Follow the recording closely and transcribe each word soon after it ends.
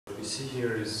What we see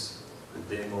here is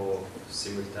the demo of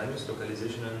simultaneous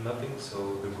localization and mapping.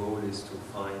 So the goal is to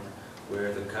find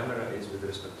where the camera is with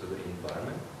respect to the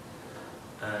environment.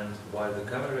 And while the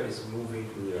camera is moving,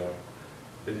 we are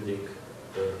building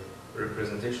a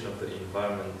representation of the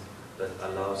environment that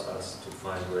allows us to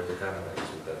find where the camera is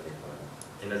with that environment.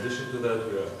 In addition to that,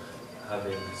 we are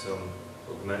having some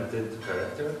augmented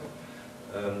character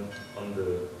on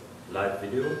the live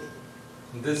video.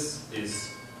 This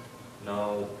is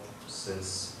now,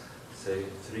 since say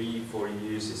 3-4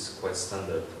 years, is quite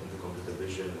standard in the computer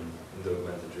vision and in the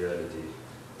augmented reality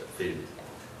field.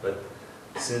 But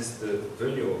since the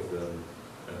value of the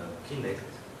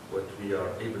Kinect, what we are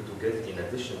able to get in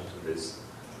addition to this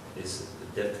is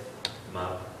the depth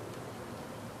map,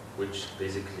 which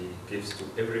basically gives to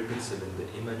every pixel in the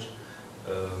image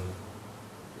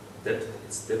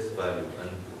its depth value. And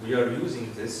we are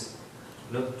using this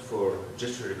not for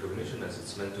gesture recognition as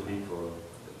it's meant to be for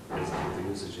basically the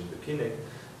usage in the Kinect,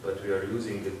 but we are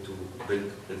using it to build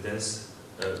a dense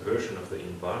version of the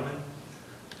environment.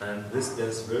 And this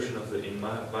dense version of the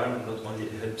environment not only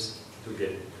helps to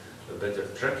get a better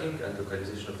tracking and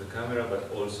localization of the camera, but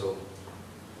also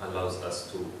allows us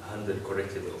to handle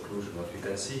correctly the occlusion. What we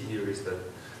can see here is that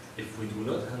if we do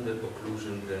not handle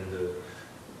occlusion, then the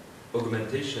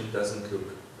augmentation doesn't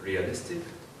look realistic,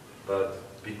 but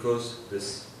because the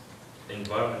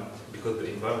environment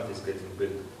is getting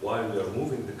built while we are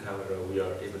moving the camera, we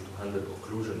are able to handle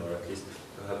occlusion, or at least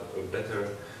to have a better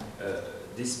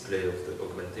display of the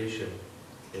augmentation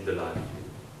in the live view.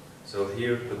 So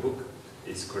here the book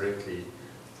is correctly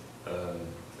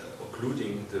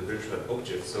occluding the virtual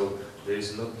objects, so there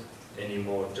is not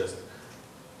anymore just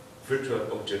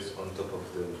virtual objects on top of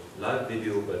the live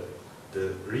video, but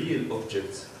the real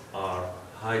objects are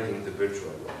hiding the virtual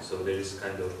one. So there is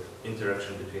kind of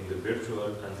interaction between the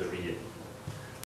virtual and the real.